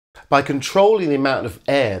By controlling the amount of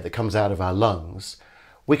air that comes out of our lungs,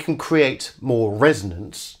 we can create more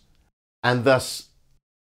resonance and thus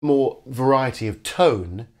more variety of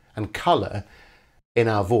tone and colour in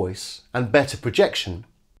our voice and better projection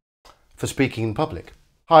for speaking in public.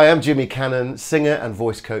 Hi, I'm Jimmy Cannon, singer and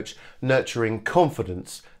voice coach, nurturing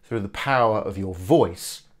confidence through the power of your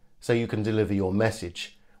voice so you can deliver your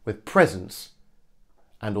message with presence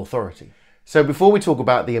and authority. So before we talk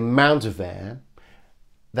about the amount of air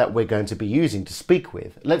that we're going to be using to speak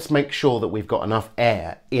with, let's make sure that we've got enough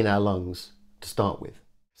air in our lungs to start with.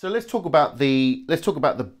 So let's talk about the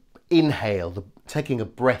inhale, taking a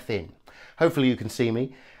breath in. Hopefully you can see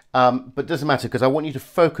me, but it doesn't matter because I want you to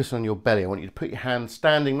focus on your belly. I want you to put your hands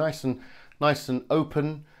standing nice and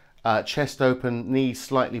open, chest open, knees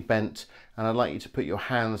slightly bent, and I'd like you to put your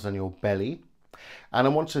hands on your belly.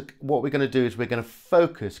 And what we're going to do is we're going to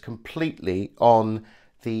focus completely on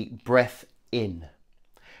the breath in.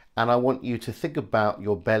 And I want you to think about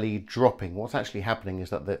your belly dropping. What's actually happening is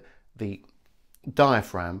that the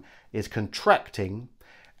diaphragm is contracting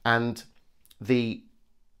and we're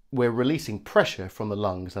releasing pressure from the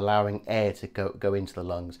lungs, allowing air to go into the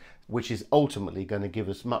lungs, which is ultimately going to give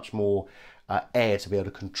us much more air to be able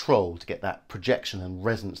to control, to get that projection and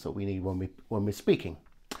resonance that we need when we're speaking.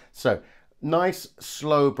 So nice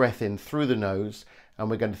slow breath in through the nose, and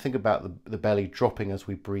we're going to think about the belly dropping as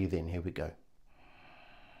we breathe in. Here we go.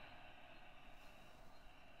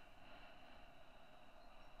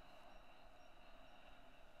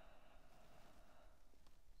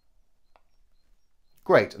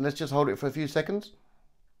 Great, and let's just hold it for a few seconds.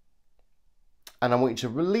 And I want you to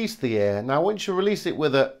release the air. Now I want you to release it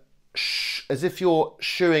with a shh, as if you're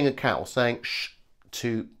shooing a cat or saying shh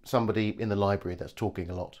to somebody in the library that's talking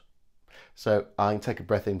a lot. So I can take a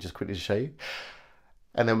breath in just quickly to show you.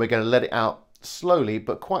 And then we're going to let it out slowly,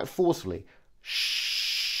 but quite forcefully. Shh.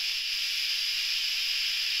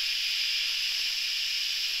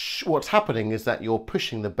 What's happening is that you're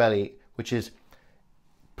pushing the belly, which is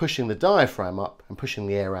pushing the diaphragm up and pushing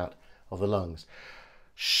the air out of the lungs.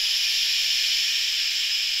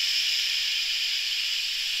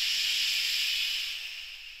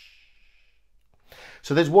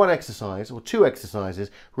 So there's one exercise or two exercises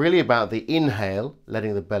really about the inhale,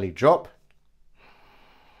 letting the belly drop,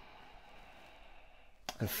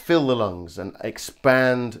 and fill the lungs and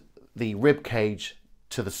expand the rib cage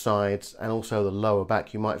to the sides and also the lower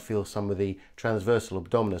back. You might feel some of the transversal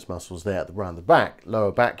abdominis muscles there around the back,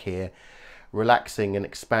 lower back here, relaxing and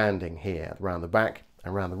expanding here around the back,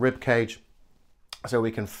 around the rib cage. So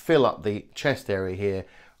we can fill up the chest area here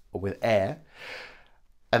with air,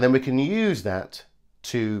 and then we can use that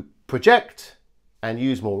to project and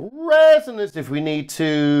use more resonance if we need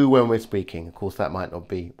to when we're speaking. Of course, that might not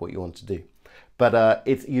be what you want to do, but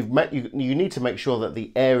you need to make sure that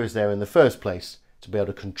the air is there in the first place to be able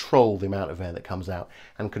to control the amount of air that comes out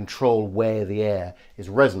and control where the air is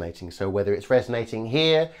resonating. So whether it's resonating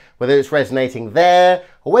here, whether it's resonating there,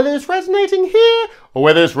 or whether it's resonating here, or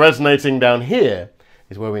whether it's resonating down here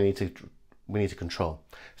is where we need to control.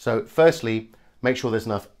 So firstly, make sure there's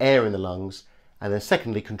enough air in the lungs, and then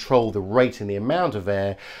secondly, control the rate and the amount of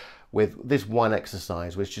air with this one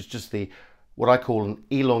exercise, which is just what I call an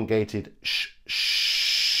elongated shh, shh.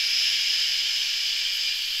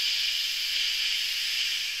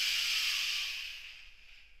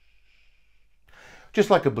 Just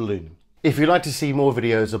like a balloon. If you'd like to see more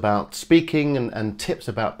videos about speaking and tips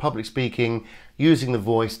about public speaking, using the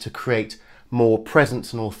voice to create more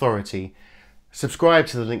presence and authority, subscribe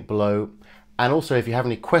to the link below. And also, if you have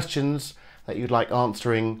any questions that you'd like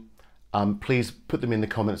answering, please put them in the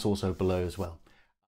comments also below as well.